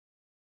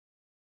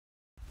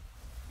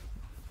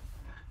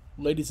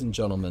Ladies and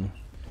gentlemen,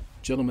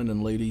 gentlemen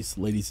and ladies,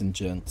 ladies and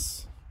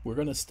gents, we're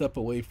going to step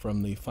away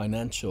from the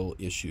financial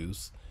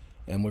issues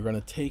and we're going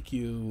to take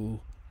you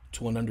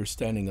to an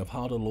understanding of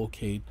how to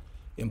locate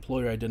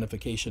employer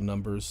identification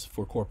numbers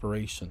for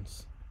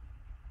corporations.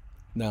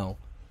 Now,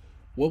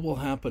 what will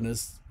happen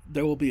is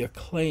there will be a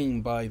claim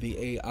by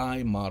the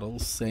AI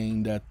models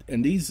saying that,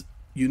 and these,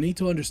 you need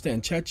to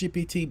understand,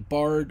 ChatGPT,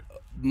 Bard,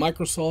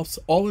 Microsoft's,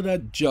 all of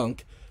that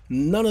junk,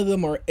 none of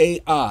them are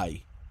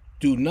AI.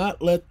 Do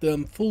not let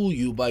them fool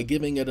you by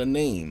giving it a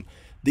name.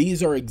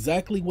 These are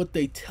exactly what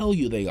they tell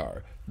you they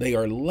are. They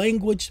are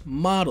language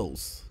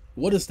models.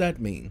 What does that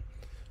mean?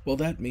 Well,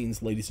 that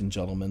means, ladies and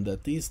gentlemen,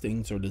 that these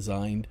things are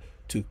designed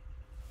to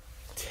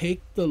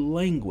take the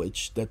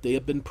language that they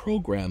have been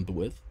programmed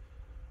with,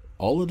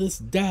 all of this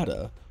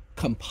data,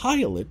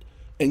 compile it,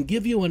 and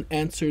give you an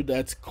answer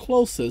that's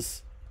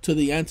closest to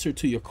the answer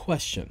to your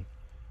question.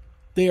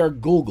 They are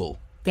Google.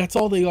 That's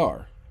all they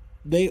are.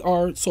 They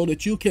are so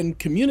that you can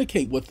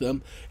communicate with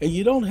them and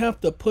you don't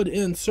have to put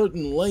in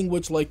certain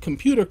language like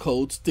computer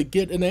codes to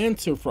get an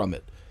answer from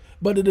it.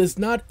 But it is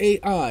not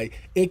AI.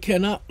 It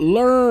cannot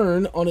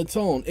learn on its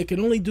own. It can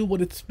only do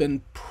what it's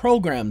been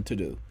programmed to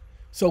do.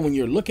 So when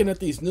you're looking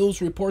at these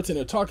news reports and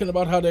they're talking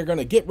about how they're going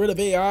to get rid of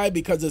AI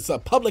because it's a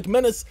public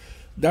menace,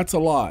 that's a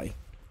lie.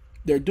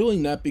 They're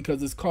doing that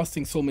because it's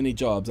costing so many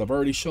jobs. I've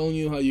already shown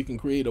you how you can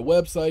create a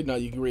website. Now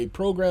you can create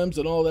programs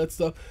and all that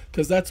stuff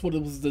because that's what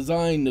it was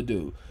designed to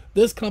do.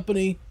 This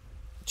company,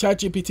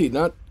 ChatGPT,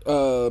 not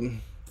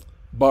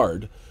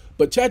Bard,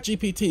 but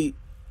ChatGPT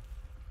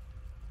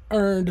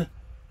earned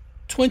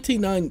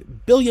 $29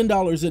 billion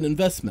in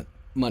investment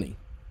money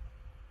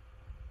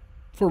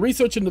for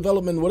research and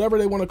development, whatever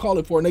they want to call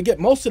it for, and they get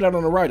most of that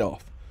on a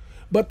write-off.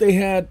 But they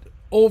had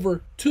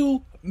over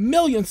 2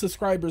 million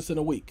subscribers in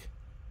a week.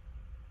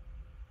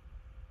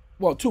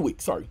 Well, 2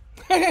 weeks, sorry.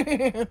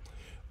 The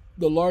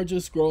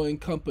largest growing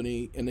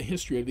company in the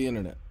history of the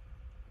internet.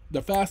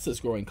 The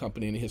fastest growing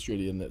company in the history of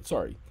the internet,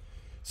 sorry.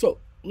 So,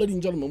 ladies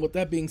and gentlemen, with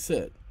that being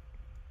said,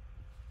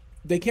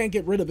 they can't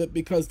get rid of it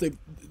because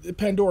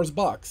Pandora's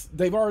box.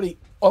 They've already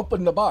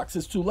opened the box.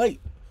 It's too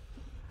late.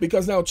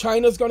 Because now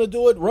China's going to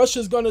do it,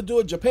 Russia's going to do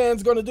it,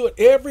 Japan's going to do it.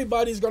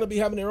 Everybody's going to be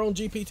having their own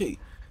GPT.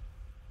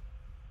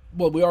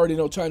 Well, we already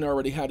know China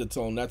already had its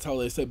own. That's how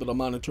they say, but to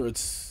monitor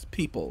its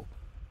people.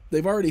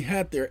 They've already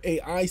had their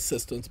AI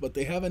systems, but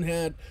they haven't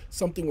had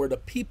something where the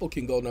people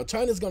can go. Now,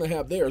 China's going to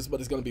have theirs, but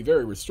it's going to be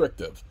very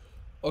restrictive.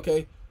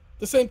 Okay?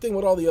 The same thing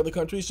with all the other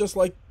countries, just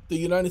like the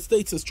United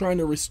States is trying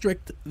to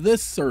restrict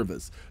this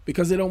service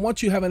because they don't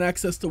want you having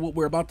access to what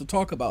we're about to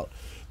talk about.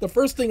 The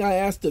first thing I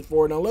asked it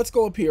for, now let's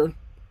go up here.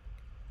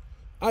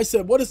 I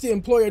said, what is the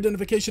employer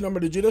identification number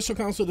of the Judicial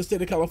Council of the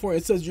State of California?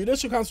 It says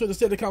Judicial Council of the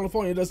State of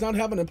California does not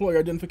have an employer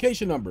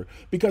identification number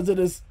because it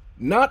is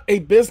not a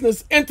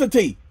business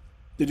entity.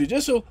 The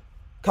Judicial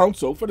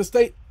Council for the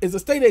state is a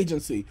state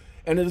agency,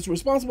 and it is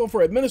responsible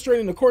for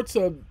administrating the courts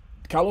of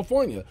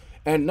California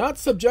and not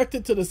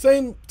subjected to the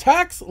same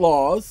tax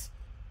laws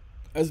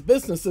as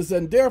businesses,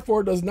 and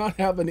therefore does not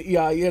have an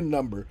EIN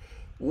number.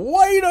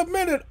 Wait a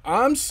minute.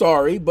 I'm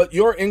sorry, but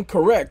you're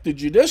incorrect. The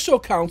Judicial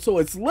Council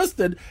is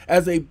listed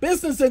as a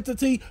business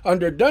entity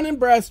under Dun &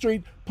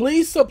 Bradstreet.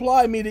 Please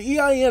supply me the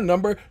EIN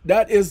number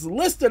that is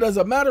listed as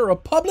a matter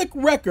of public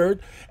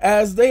record,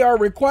 as they are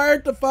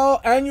required to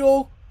file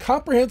annual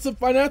comprehensive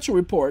financial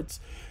reports.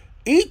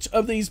 Each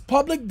of these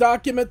public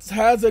documents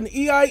has an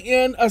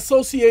EIN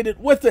associated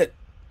with it.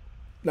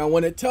 Now,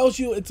 when it tells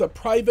you it's a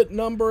private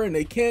number and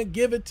they can't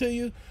give it to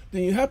you,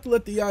 then you have to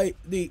let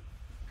the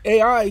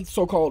AI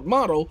so-called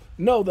model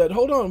know that,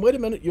 hold on, wait a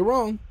minute, you're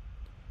wrong.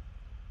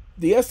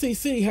 The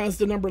SEC has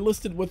the number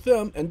listed with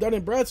them, and Dun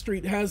 &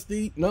 Bradstreet has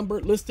the number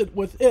listed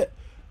with it.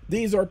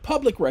 These are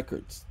public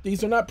records.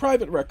 These are not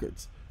private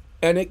records.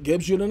 And it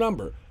gives you the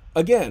number.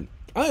 Again,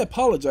 I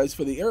apologize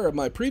for the error of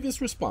my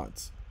previous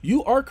response.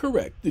 You are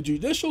correct. The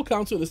Judicial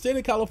Council of the State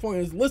of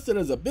California is listed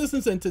as a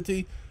business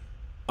entity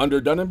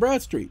under Dun &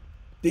 Bradstreet.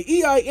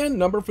 The EIN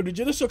number for the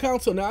Judicial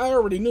Council, now I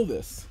already knew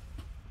this,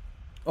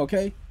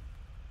 okay?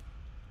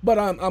 But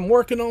I'm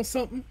working on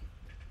something.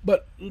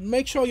 But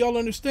make sure y'all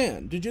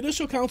understand, the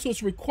Judicial Council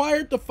is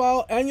required to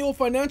file annual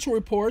financial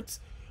reports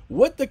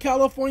with the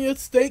California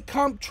State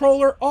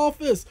Comptroller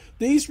Office.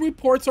 These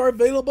reports are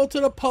available to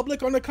the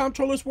public on the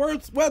Comptroller's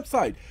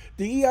website.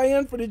 The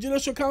EIN for the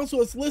Judicial Council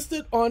is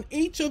listed on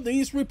each of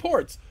these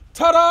reports.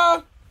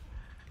 Ta-da!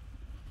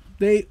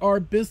 They are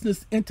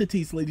business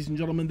entities, ladies and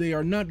gentlemen. They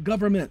are not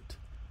government.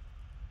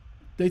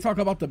 They talk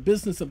about the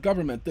business of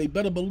government. They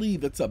better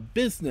believe it's a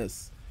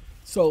business.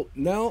 So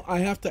now I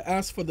have to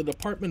ask for the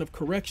Department of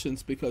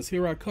Corrections because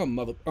here I come,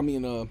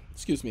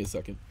 excuse me a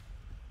second.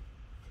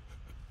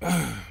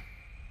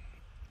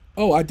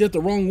 Oh, I did the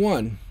wrong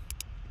one.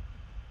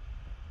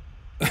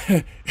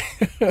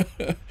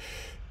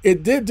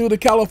 It did do the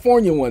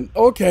California one.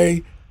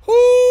 Okay.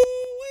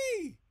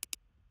 Hoo-wee.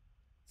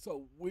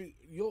 So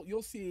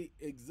you'll see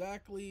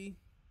exactly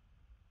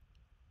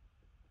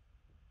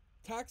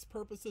tax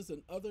purposes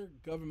and other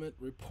government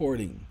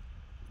reporting.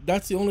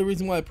 That's the only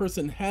reason why a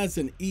person has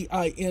an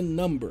EIN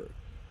number.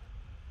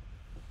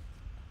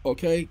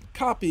 Okay,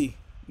 copy.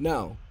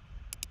 Now,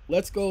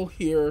 let's go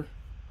here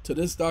to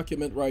this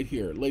document right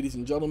here. Ladies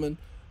and gentlemen,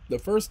 the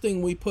first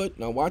thing we put,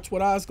 now watch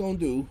what I was going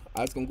to do.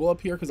 I was going to go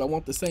up here because I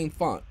want the same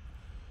font.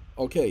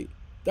 Okay,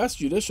 that's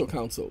Judicial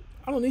Council.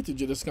 I don't need the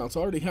Judicial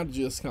Council. I already have the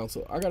Judicial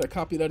Council. I got to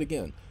copy that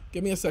again.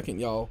 Give me a second,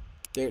 y'all.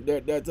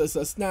 That's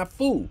a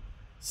snafu.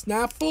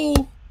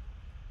 Snafu.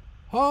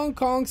 Hong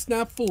Kong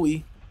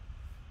snafooey.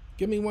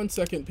 Give me 1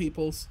 second,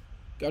 peoples.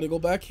 Got to go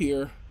back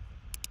here.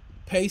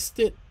 Paste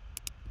it.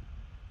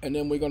 And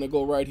then we're going to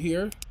go right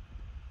here.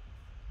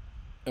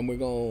 And we're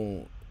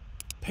going to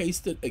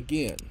paste it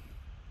again.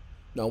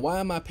 Now, why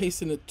am I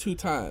pasting it 2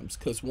 times?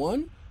 Because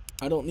one,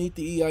 I don't need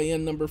the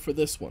EIN number for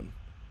this one.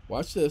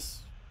 Watch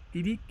this.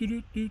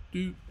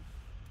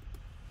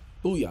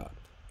 Booyah.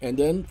 And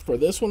then for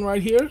this one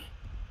right here,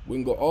 we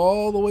can go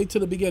all the way to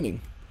the beginning.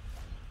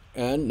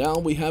 And now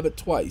we have it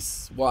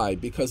twice. Why?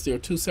 Because they're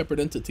 2 separate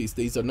entities.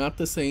 These are not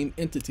the same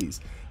entities.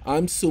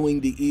 I'm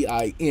suing the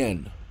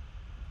EIN.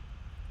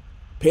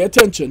 Pay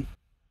attention.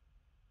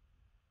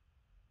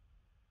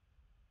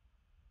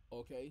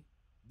 Okay?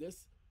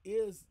 This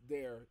is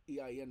their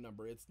EIN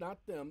number. It's not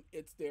them.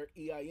 It's their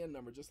EIN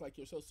number. Just like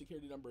your social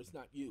security number is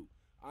not you.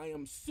 I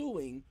am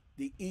suing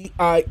the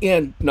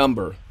EIN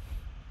number.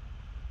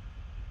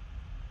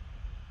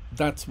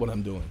 That's what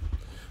I'm doing.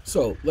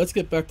 So let's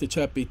get back to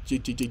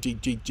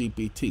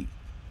ChatGPT.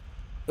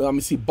 Let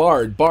me see.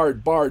 Bard. Sorry,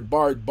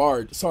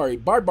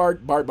 Bard.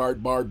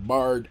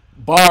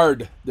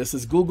 This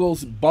is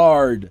Google's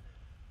Bard.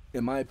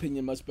 In my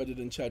opinion, much better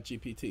than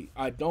ChatGPT.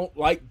 I don't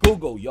like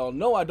Google. Y'all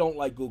know I don't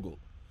like Google.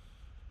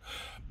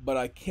 But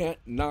I can't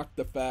knock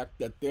the fact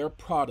that their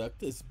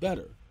product is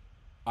better.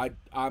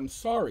 I'm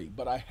sorry,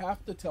 but I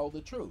have to tell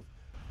the truth.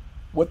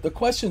 With the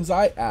questions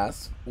I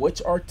ask,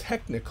 which are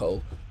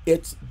technical,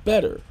 it's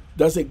better.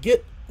 Does it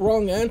get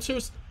wrong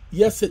answers?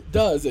 Yes, it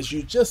does, as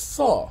you just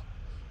saw.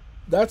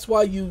 That's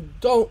why you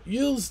don't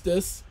use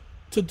this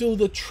to do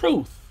the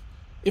truth.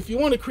 If you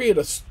want to create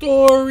a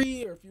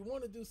story, or if you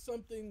want to do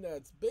something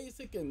that's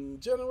basic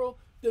and general,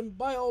 then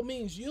by all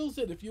means use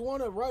it. If you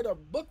want to write a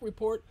book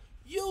report,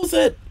 use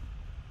it.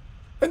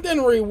 And then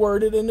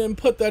reword it and then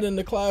put that in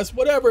the class,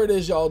 whatever it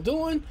is y'all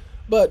doing.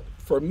 But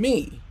for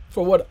me,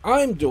 for what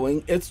I'm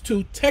doing, it's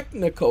too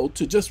technical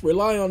to just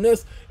rely on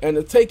this and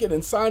to take it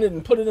and sign it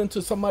and put it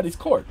into somebody's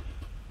court.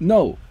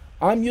 No,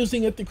 I'm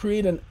using it to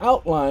create an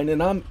outline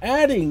and I'm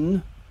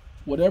adding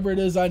whatever it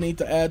is I need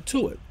to add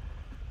to it.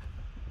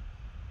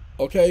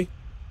 Okay,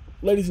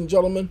 ladies and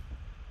gentlemen,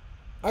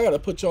 I got to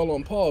put y'all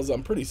on pause,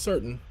 I'm pretty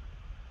certain.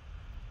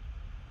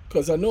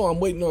 Because I know I'm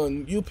waiting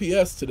on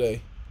UPS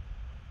today.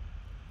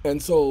 And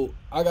so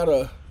I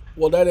gotta,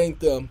 well, that ain't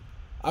them.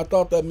 I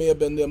thought that may have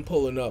been them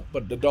pulling up,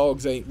 but the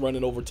dogs ain't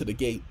running over to the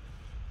gate.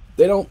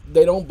 They don't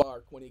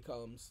bark when he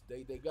comes.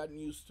 They gotten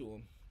used to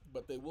him,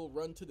 but they will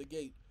run to the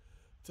gate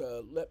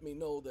to let me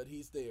know that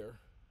he's there.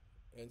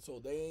 And so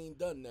they ain't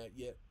done that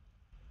yet.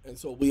 And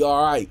so we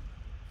all right.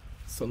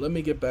 So let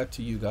me get back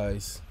to you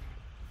guys.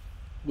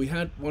 We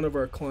had one of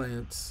our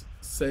clients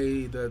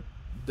say that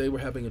they were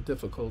having a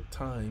difficult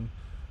time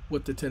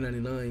with the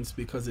 1099s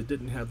because it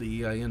didn't have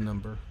the EIN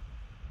number.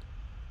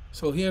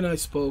 So he and I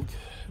spoke,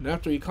 and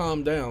after he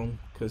calmed down,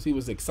 because he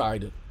was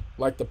excited,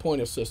 like the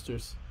Pointer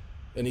Sisters,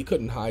 and he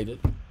couldn't hide it.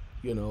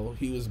 You know,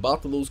 he was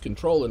about to lose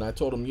control, and I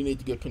told him, you need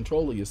to get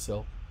control of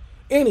yourself.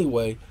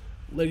 Anyway,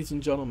 ladies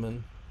and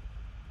gentlemen,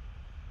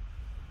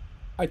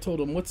 I told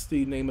him, what's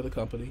the name of the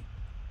company?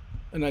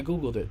 And I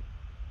Googled it.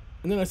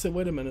 And then I said,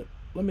 wait a minute,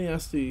 let me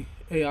ask the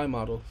AI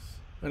models.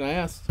 And I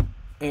asked,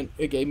 and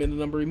it gave me the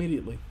number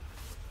immediately.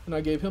 And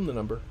I gave him the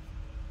number.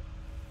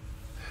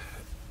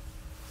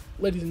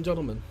 Ladies and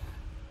gentlemen,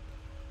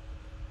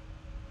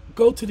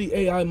 go to the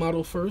AI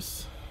model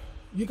first.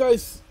 You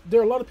guys, there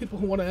are a lot of people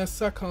who want to ask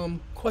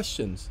SATCOM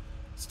questions.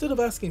 Instead of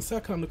asking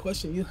SATCOM the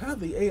question, you have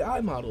the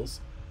AI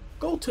models.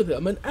 Go to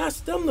them and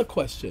ask them the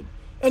question.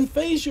 And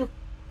phrase your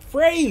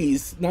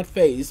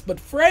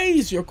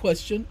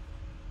question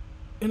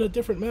in a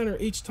different manner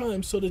each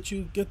time so that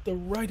you get the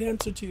right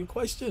answer to your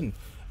question.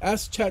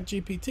 Ask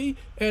ChatGPT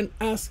and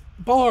ask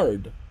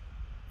Bard.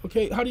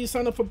 Okay, how do you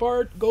sign up for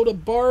Bard? Go to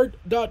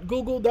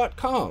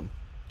bard.google.com.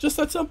 Just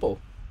that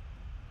simple.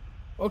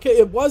 Okay,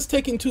 it was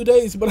taking 2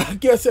 days, but I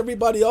guess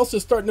everybody else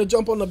is starting to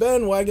jump on the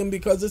bandwagon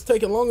because it's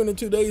taking longer than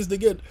 2 days to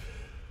get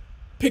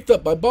picked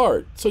up by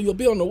Bard. So you'll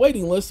be on the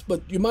waiting list,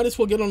 but you might as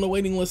well get on the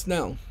waiting list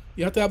now.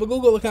 You have to have a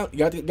Google account. You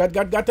got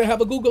to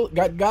have a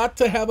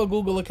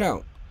Google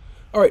account.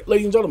 All right,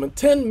 ladies and gentlemen,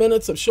 10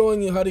 minutes of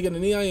showing you how to get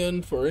an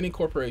EIN for any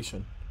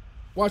corporation.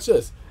 Watch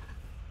this.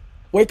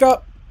 Wake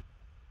up.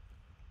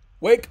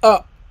 Wake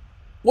up.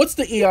 What's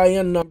the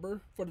EIN number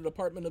for the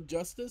Department of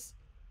Justice,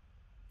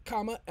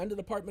 comma, and the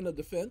Department of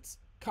Defense,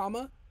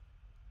 comma,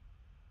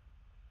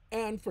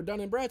 and for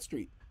Dun &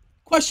 Bradstreet?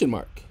 Question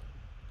mark.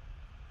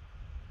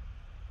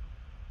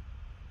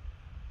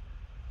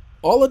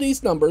 All of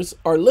these numbers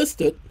are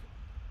listed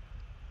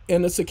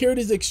in the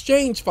Securities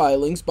Exchange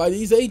filings by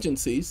these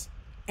agencies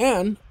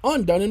and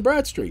on Dun &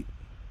 Bradstreet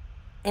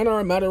and are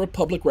a matter of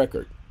public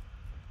record.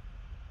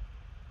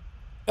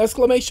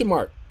 Exclamation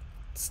mark.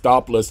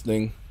 Stop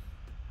listening.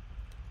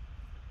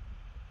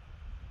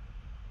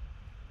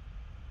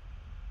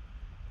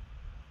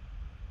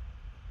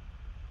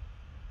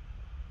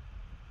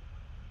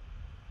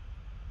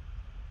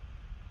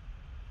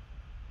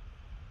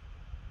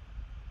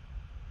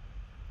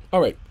 All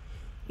right,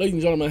 ladies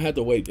and gentlemen, I had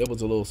to wait. It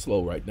was a little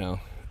slow right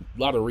now.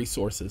 A lot of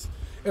resources.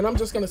 And I'm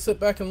just going to sit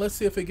back and let's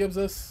see if it gives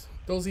us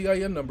those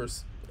EIN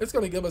numbers. It's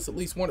going to give us at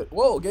least one.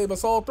 Whoa, it gave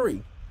us all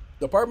three.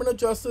 Department of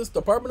Justice,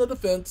 Department of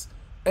Defense,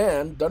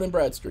 and Dun &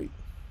 Bradstreet.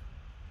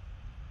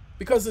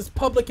 Because it's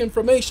public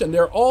information.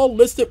 They're all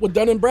listed with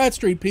Dun &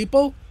 Bradstreet,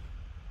 people.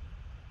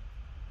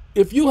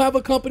 If you have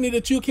a company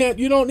that you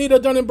don't need a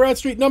Dun &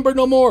 Bradstreet number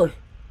no more.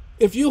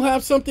 If you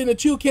have something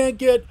that you can't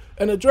get,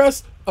 an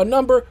address, a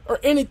number, or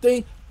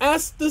anything,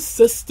 ask the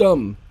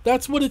system.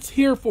 That's what it's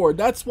here for.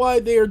 That's why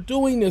they are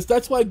doing this.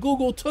 That's why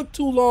Google took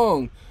too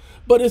long.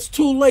 But it's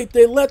too late.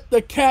 They let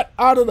the cat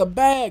out of the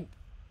bag,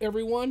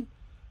 everyone.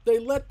 They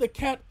let the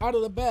cat out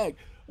of the bag.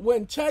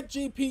 When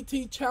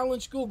ChatGPT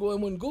challenged Google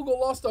and when Google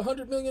lost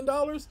 $100 million,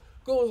 Google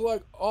was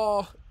like,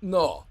 oh,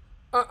 no.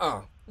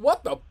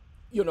 What the?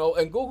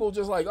 And Google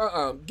just like,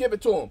 give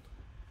it to them.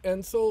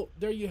 And so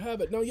there you have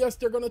it. Now, yes,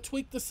 they're going to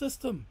tweak the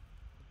system.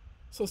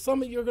 So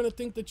some of you are going to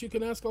think that you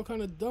can ask all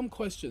kind of dumb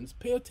questions.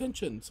 Pay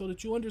attention so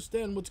that you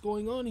understand what's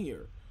going on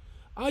here.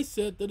 I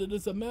said that it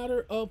is a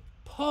matter of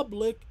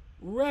public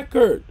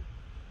record,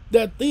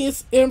 that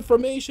this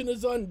information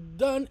is on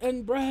Dun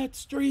 &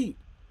 Bradstreet.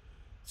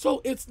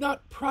 So it's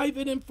not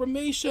private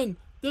information.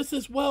 This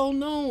is well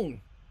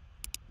known.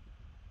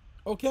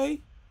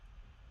 Okay?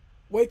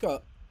 Wake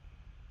up.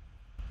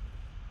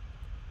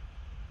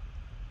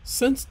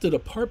 Since the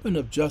Department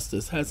of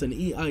Justice has an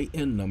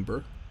EIN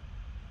number,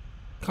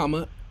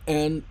 comma,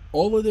 and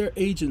all of their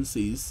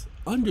agencies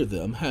under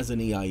them has an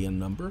EIN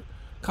number,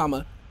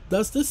 comma,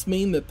 does this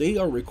mean that they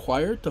are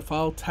required to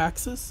file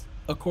taxes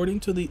according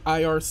to the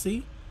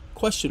IRC?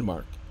 Question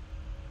mark.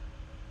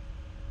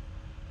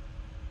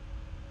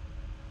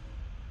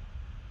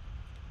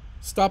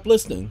 Stop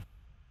listening.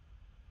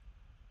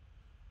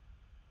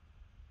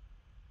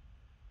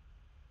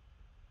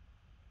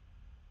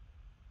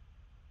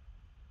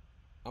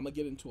 I'm going to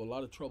get into a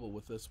lot of trouble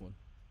with this one.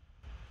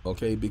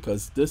 Okay,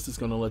 because this is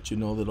going to let you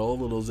know that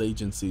all of those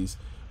agencies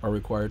are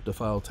required to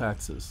file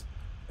taxes.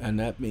 And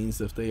that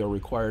means if they are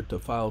required to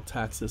file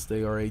taxes,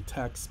 they are a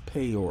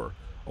taxpayer.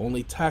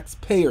 Only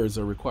taxpayers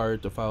are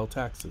required to file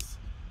taxes.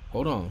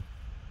 Hold on.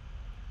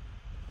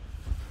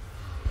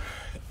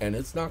 And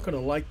it's not going to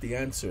like the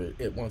answer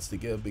it wants to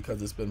give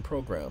because it's been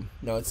programmed.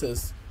 Now it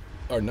says,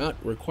 are not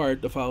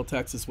required to file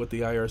taxes with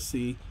the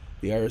IRC.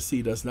 The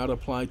IRC does not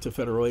apply to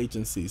federal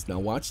agencies. Now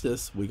watch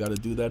this. We got to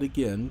do that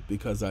again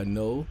because I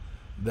know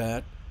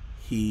that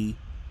he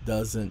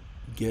doesn't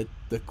get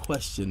the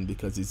question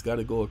because he's got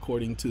to go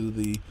according to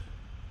the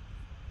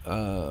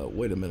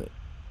wait a minute.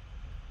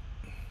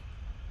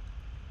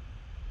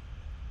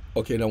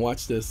 Okay, now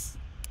watch this.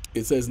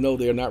 It says no,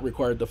 they are not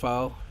required to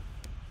file.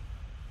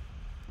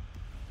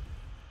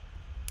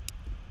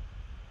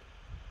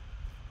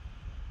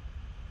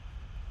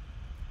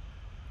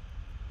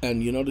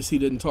 And you notice he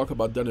didn't talk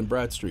about Dun &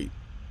 Bradstreet.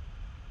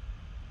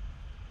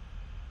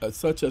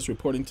 Such as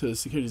reporting to the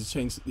Securities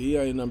Exchange, the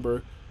EIN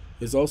number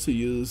is also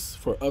used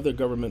for other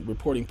government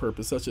reporting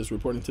purposes, such as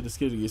reporting to the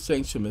Securities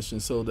Exchange Commission,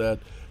 so that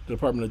the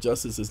Department of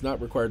Justice is not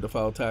required to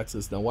file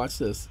taxes. Now watch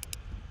this.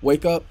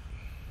 Wake up.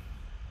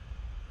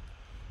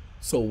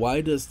 So why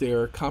does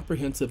their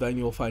comprehensive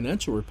annual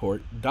financial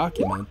report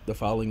document the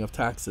filing of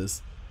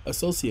taxes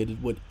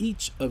associated with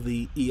each of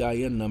the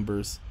EIN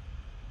numbers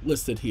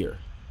listed here?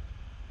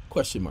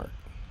 Question mark.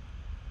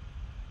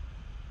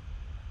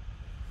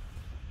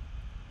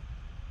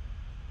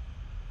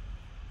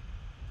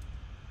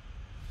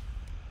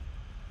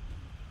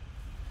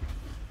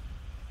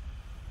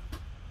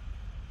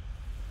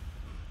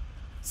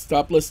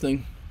 Stop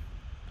listening.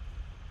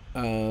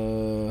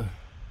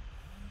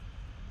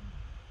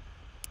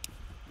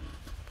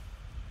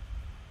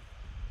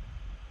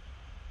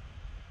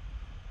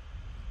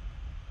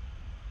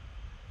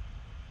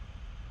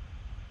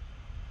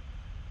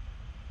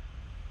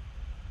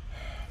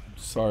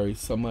 Sorry,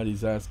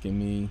 somebody's asking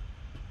me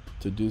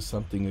to do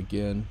something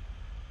again,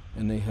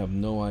 and they have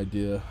no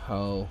idea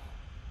how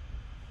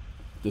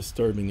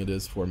disturbing it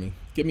is for me.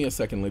 Give me a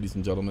second, ladies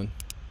and gentlemen.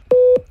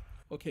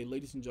 Okay,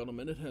 ladies and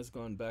gentlemen, it has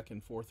gone back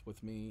and forth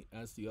with me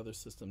as the other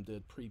system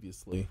did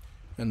previously.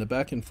 And the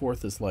back and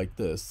forth is like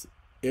this.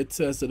 It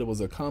says that it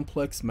was a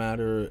complex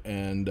matter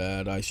and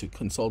that I should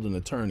consult an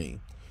attorney.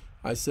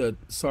 I said,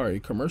 sorry,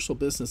 commercial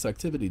business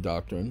activity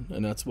doctrine,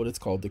 and that's what it's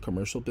called, the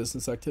commercial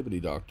business activity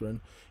doctrine,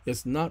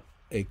 is not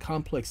a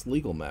complex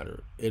legal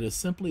matter. It is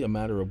simply a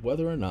matter of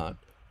whether or not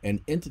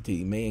an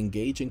entity may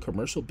engage in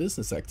commercial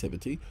business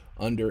activity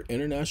under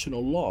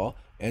international law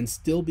and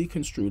still be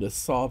construed as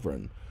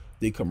sovereign.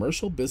 The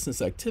commercial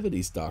business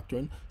activities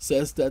doctrine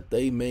says that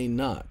they may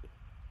not.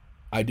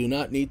 I do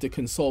not need to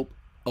consult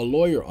a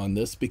lawyer on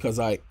this because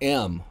I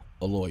am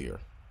a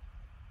lawyer.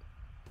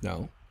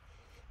 Now,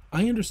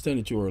 I understand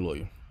that you are a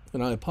lawyer.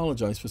 and I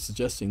apologize for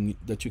suggesting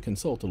that you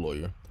consult a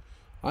lawyer.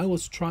 I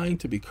was trying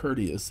to be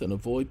courteous and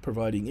avoid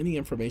providing any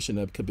information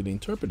that could be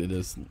interpreted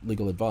as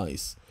legal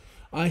advice.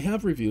 I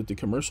have reviewed the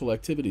Commercial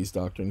Activities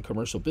Doctrine,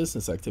 Commercial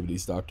Business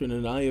Activities Doctrine,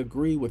 and I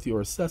agree with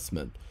your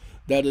assessment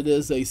that it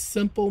is a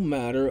simple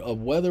matter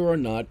of whether or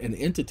not an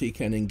entity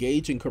can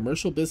engage in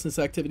commercial business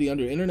activity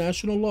under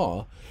international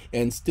law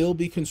and still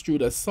be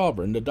construed as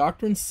sovereign. The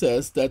doctrine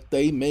says that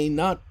they may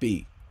not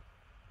be.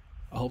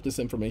 I hope this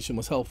information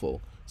was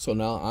helpful. So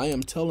now I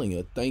am telling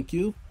it, thank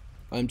you.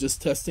 I'm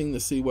just testing to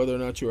see whether or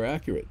not you're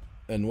accurate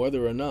and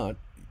whether or not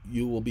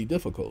you will be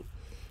difficult.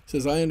 It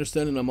says, I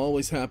understand and I'm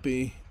always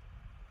happy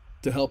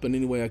to help in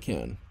any way I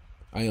can.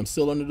 I am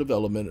still under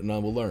development and I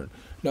will learn.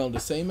 Now, the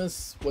same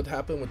as what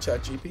happened with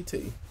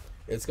ChatGPT,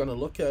 it's going to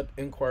look at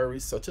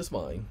inquiries such as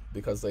mine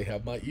because they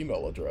have my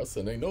email address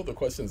and they know the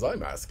questions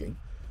I'm asking.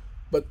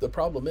 But the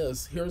problem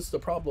is, here's the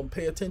problem.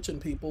 Pay attention,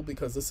 people,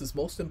 because this is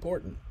most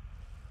important.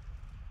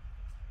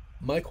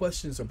 My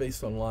questions are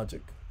based on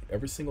logic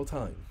every single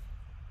time.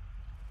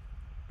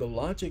 The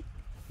logic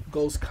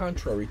goes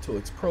contrary to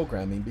its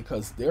programming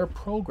because they're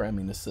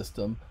programming the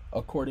system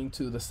according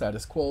to the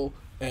status quo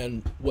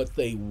and what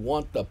they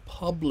want the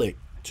public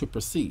to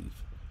perceive.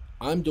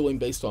 I'm doing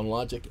based on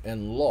logic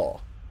and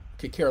law.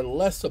 Could care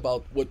less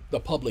about what the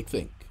public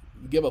think.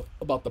 Give up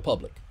about the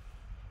public.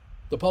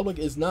 The public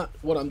is not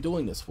what I'm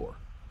doing this for.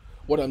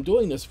 What I'm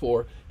doing this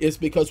for is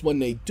because when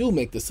they do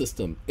make the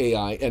system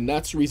AI, and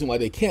that's the reason why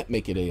they can't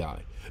make it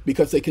AI,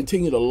 because they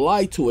continue to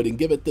lie to it and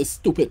give it this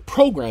stupid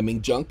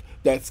programming junk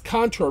that's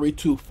contrary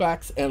to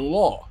facts and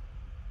law.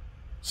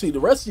 See, the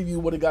rest of you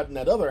would have gotten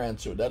that other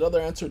answer. That other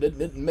answer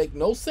didn't make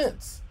no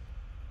sense.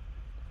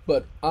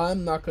 But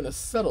I'm not going to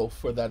settle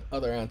for that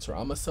other answer.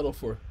 I'm going to settle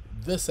for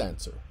this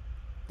answer,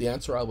 the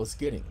answer I was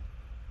getting.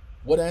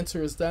 What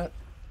answer is that?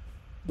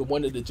 The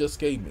one that it just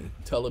gave me,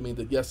 telling me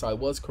that, yes, I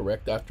was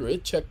correct. After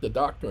it checked the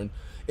doctrine,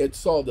 it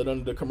saw that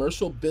under the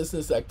Commercial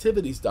Business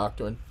Activities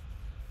Doctrine,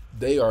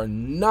 they are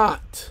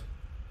not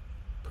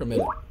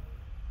permitted.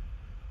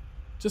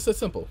 Just that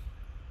simple.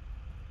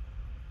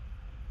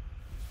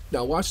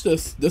 Now watch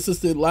this. This is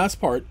the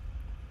last part.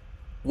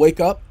 Wake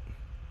up.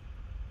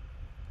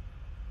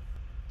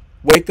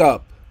 Wake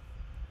up.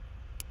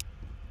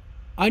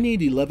 I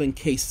need 11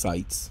 case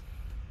sites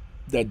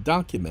that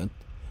document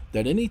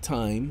that any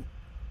time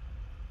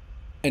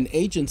an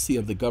agency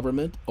of the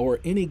government or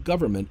any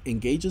government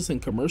engages in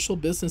commercial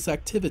business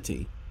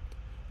activity,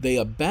 they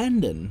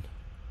abandon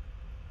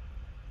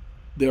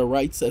their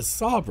rights as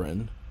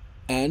sovereign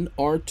and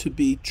are to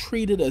be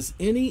treated as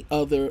any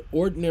other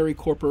ordinary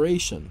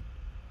corporation,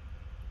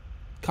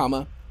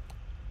 comma,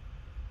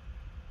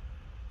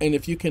 and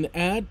if you can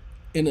add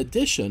in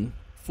addition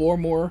 4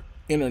 more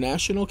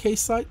international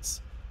case sites,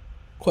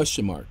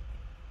 question mark.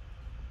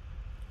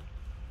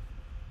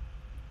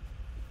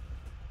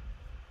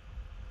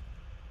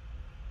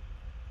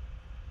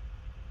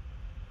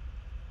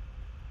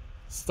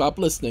 Stop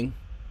listening.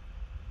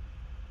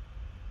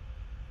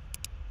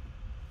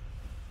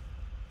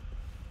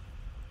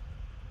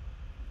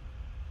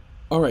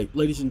 All right,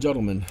 ladies and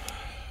gentlemen,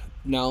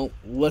 now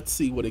let's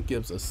see what it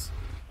gives us.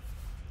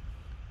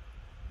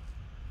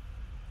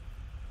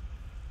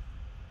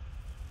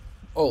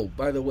 Oh,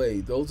 by the way,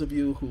 those of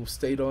you who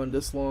stayed on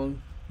this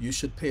long, you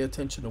should pay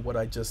attention to what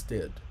I just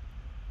did.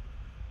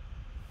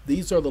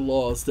 These are the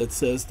laws that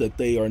says that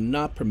they are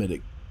not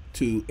permitted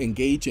to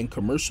engage in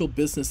commercial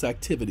business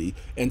activity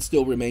and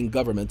still remain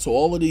government. So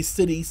all of these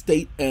city,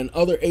 state, and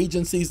other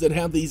agencies that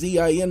have these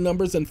EIN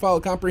numbers and file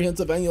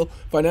comprehensive annual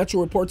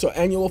financial reports or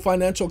annual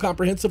financial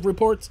comprehensive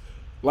reports,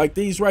 like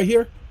these right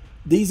here,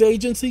 these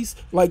agencies,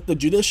 like the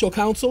Judicial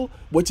Council,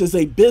 which is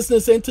a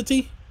business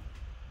entity.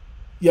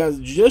 Yeah, the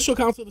Judicial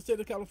Council of the State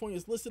of California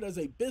is listed as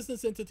a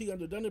business entity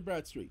under Dun &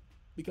 Bradstreet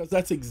because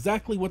that's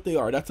exactly what they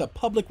are. That's a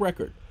public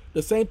record.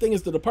 The same thing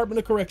as the Department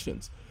of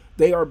Corrections.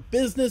 They are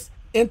business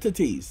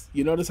entities.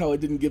 You notice how it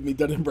didn't give me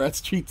Dun &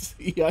 Bradstreet's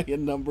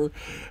EIN number?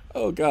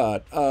 Oh,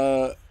 God.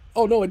 Oh,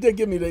 no, it did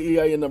give me the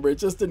EIN number. It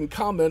just didn't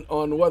comment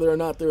on whether or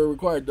not they were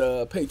required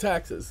to pay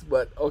taxes.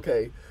 But,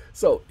 okay.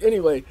 So,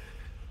 anyway,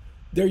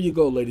 there you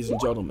go, ladies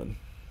and gentlemen.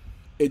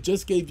 It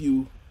just gave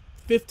you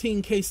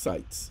 15 case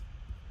sites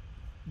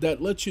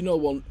that let you know,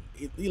 well,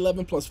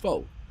 11 plus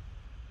 4.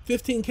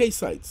 15 case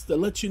sites that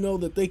let you know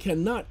that they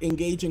cannot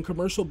engage in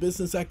commercial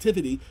business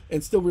activity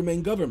and still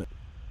remain government.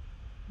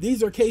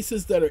 These are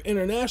cases that are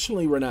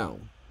internationally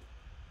renowned,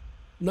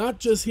 not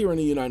just here in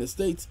the United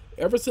States.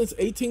 Ever since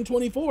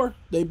 1824,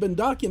 they've been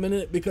documenting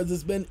it because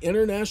it's been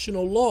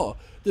international law.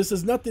 This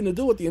has nothing to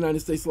do with the United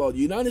States law. The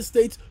United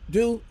States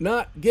do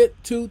not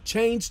get to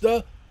change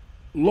the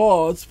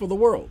laws for the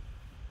world,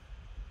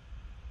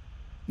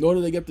 nor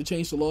do they get to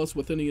change the laws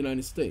within the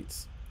United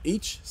States.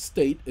 Each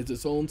state is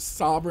its own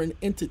sovereign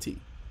entity,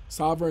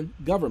 sovereign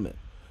government.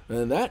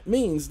 And that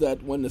means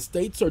that when the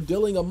states are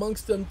dealing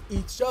amongst them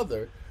each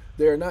other,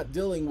 they are not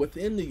dealing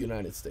within the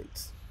United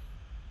States.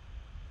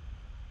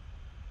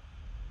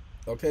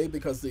 Okay,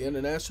 because the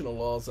international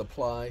laws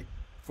apply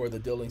for the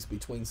dealings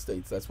between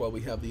states. That's why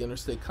we have the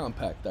Interstate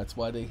Compact. That's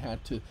why they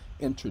had to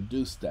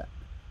introduce that.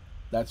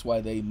 That's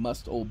why they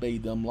must obey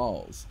them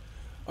laws.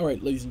 All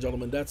right, ladies and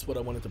gentlemen, that's what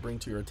I wanted to bring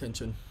to your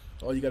attention.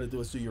 All you got to do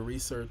is do your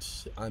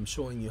research. I'm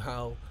showing you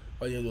how.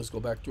 All you got to do is go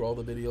back through all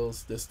the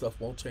videos. This stuff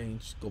won't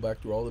change. Go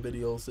back through all the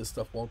videos. This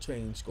stuff won't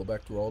change. Go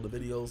back through all the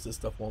videos. This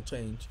stuff won't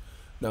change.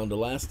 Now, the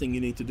last thing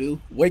you need to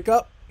do, wake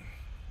up.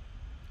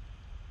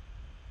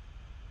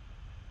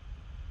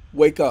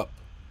 Wake up.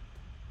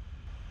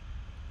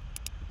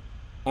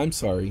 I'm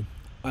sorry.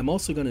 I'm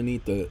also going to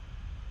need the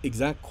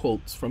exact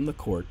quotes from the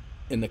court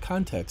in the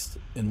context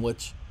in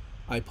which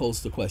I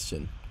posed the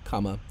question,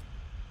 comma,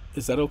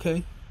 is that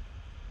okay?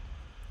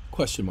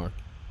 Question mark.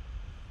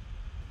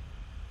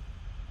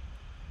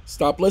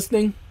 Stop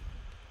listening.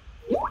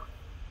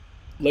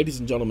 Ladies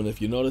and gentlemen,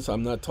 if you notice,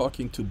 I'm not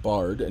talking to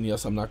Bard, and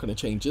yes, I'm not going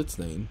to change its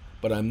name,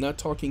 but I'm not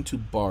talking to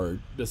Bard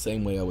the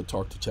same way I would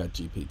talk to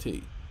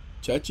ChatGPT.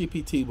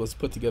 ChatGPT was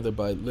put together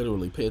by,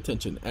 literally, pay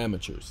attention,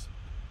 amateurs.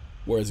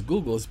 Whereas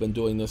Google has been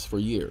doing this for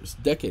years,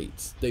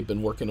 decades. They've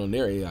been working on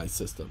their AI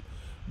system.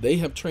 They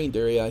have trained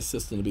their AI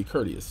system to be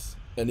courteous.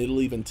 And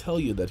it'll even tell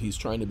you that he's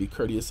trying to be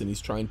courteous and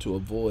he's trying to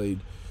avoid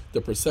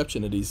the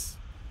perception that he's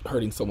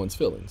hurting someone's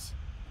feelings.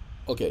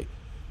 Okay,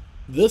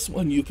 this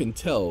one you can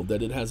tell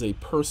that it has a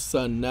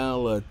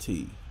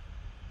personality,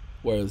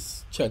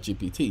 whereas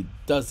ChatGPT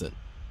doesn't.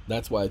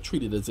 That's why I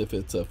treat it as if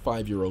it's a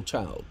 5-year-old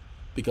child,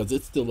 because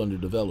it's still under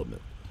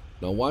development.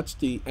 Now watch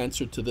the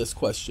answer to this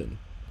question.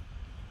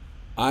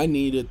 I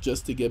need it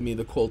just to give me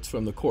the quotes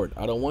from the court.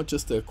 I don't want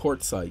just the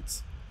court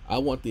sites. I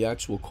want the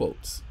actual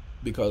quotes.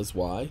 Because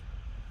why?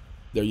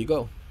 There you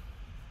go.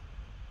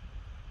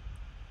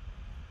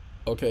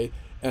 Okay,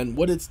 and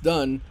what it's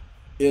done,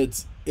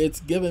 it's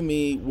given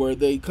me where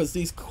they, because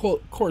these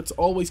courts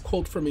always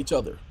quote from each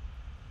other.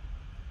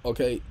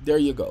 Okay, there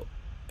you go.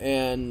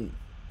 And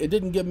it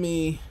didn't give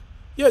me,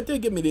 yeah, it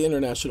did give me the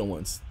international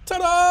ones.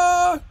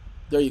 Ta-da!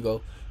 There you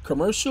go.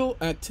 Commercial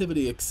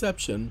activity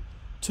exception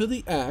to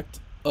the Act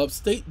of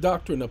State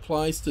Doctrine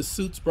applies to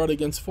suits brought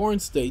against foreign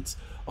states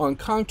on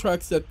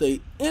contracts that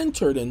they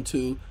entered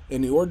into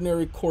in the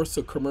ordinary course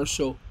of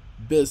commercial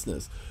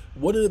business.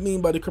 What did it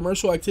mean by the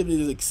commercial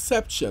activities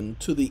exception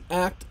to the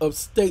Act of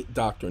State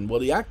Doctrine? Well,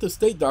 the Act of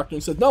State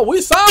Doctrine says, no,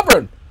 we're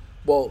sovereign.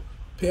 Well,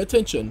 pay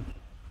attention.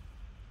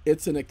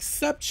 It's an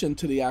exception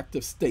to the Act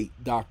of State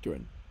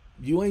Doctrine.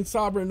 You ain't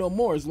sovereign no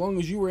more as long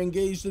as you were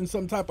engaged in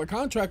some type of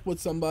contract with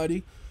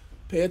somebody.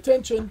 Pay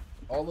attention.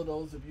 All of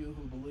those of you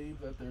who believe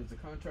that there's a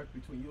contract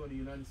between you and the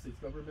United States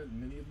government, and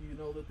many of you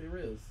know that there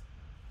is,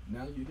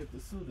 now you get to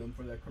sue them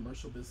for that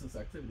commercial business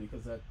activity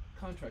because that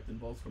contract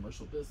involves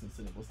commercial business,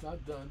 and it was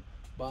not done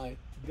by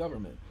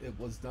government. It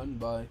was done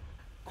by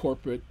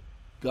corporate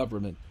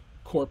government,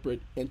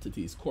 corporate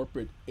entities,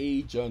 corporate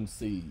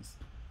agencies.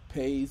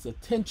 Pays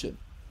attention.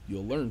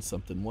 You'll learn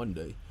something one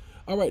day.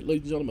 All right,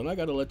 ladies and gentlemen, I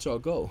got to let y'all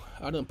go.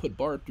 I done put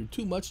Bard through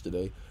too much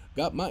today.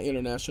 Got my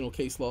international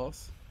case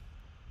laws.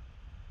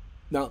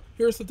 Now,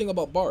 here's the thing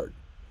about Bard.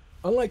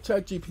 Unlike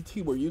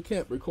ChatGPT where you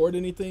can't record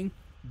anything,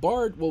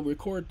 Bard will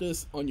record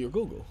this on your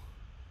Google.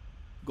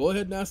 Go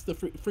ahead and ask the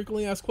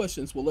frequently asked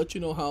questions. We'll let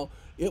you know how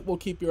it will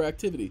keep your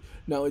activity.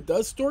 Now, it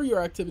does store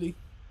your activity.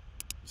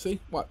 See?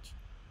 Watch.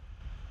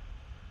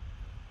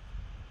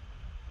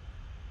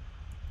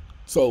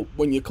 So,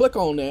 when you click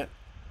on that,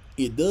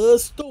 it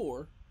does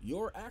store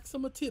your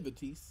Axum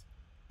activities.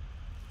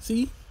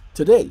 See?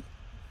 Today,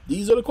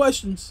 these are the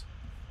questions.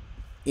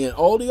 And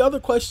all the other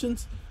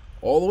questions,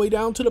 all the way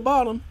down to the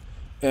bottom,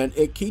 and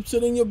it keeps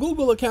it in your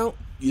Google account.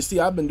 You see,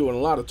 I've been doing a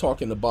lot of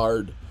talking to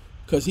Bard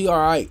because he all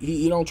right.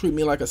 He don't treat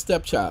me like a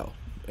stepchild,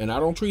 and I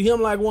don't treat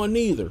him like one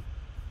neither.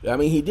 I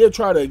mean, he did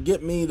try to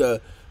get me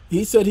to,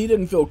 he said he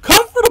didn't feel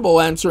comfortable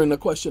answering the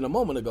question a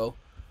moment ago.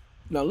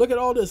 Now, look at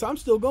all this. I'm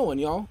still going,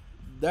 y'all.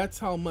 That's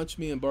how much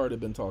me and Bard have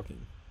been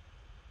talking.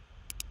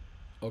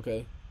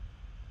 Okay.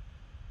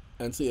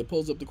 And see, it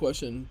pulls up the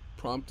question,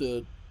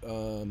 prompted,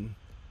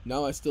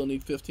 now I still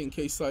need 15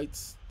 case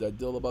sites that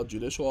deal about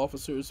judicial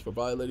officers for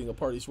violating a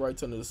party's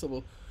rights under the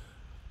Civil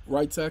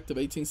Rights Act of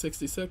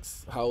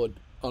 1866. How it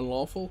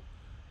unlawful.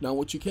 Now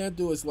what you can't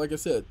do is, like I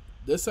said,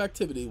 this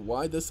activity,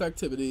 why this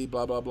activity,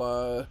 blah, blah,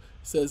 blah,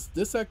 says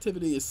this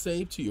activity is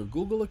saved to your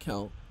Google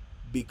account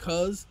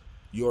because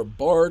your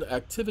Bard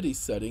activity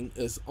setting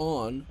is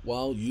on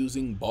while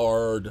using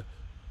Bard.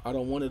 I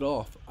don't want it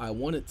off. I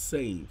want it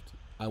saved.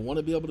 I want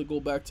to be able to go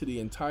back to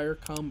the entire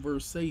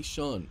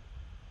conversation.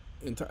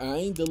 I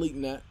ain't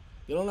deleting that.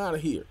 Get on out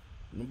of here.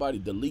 Nobody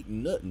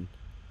deleting nothing.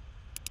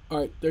 All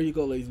right, there you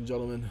go, ladies and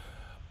gentlemen.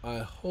 I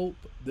hope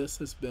this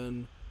has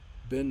been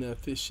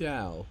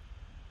beneficial.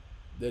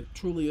 That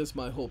truly is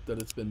my hope that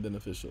it's been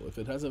beneficial. If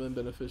it hasn't been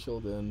beneficial,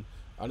 then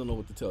I don't know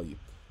what to tell you.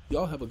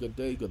 Y'all have a good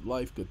day, good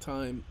life, good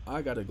time.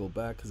 I got to go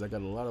back because I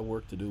got a lot of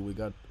work to do. We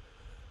got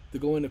to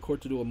go into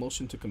court to do a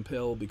motion to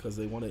compel because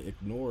they want to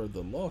ignore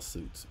the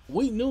lawsuits.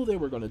 We knew they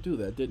were going to do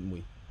that, didn't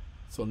we?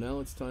 So now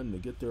it's time to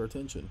get their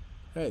attention.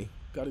 Hey,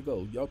 gotta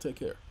go. Y'all take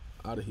care.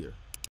 Out of here.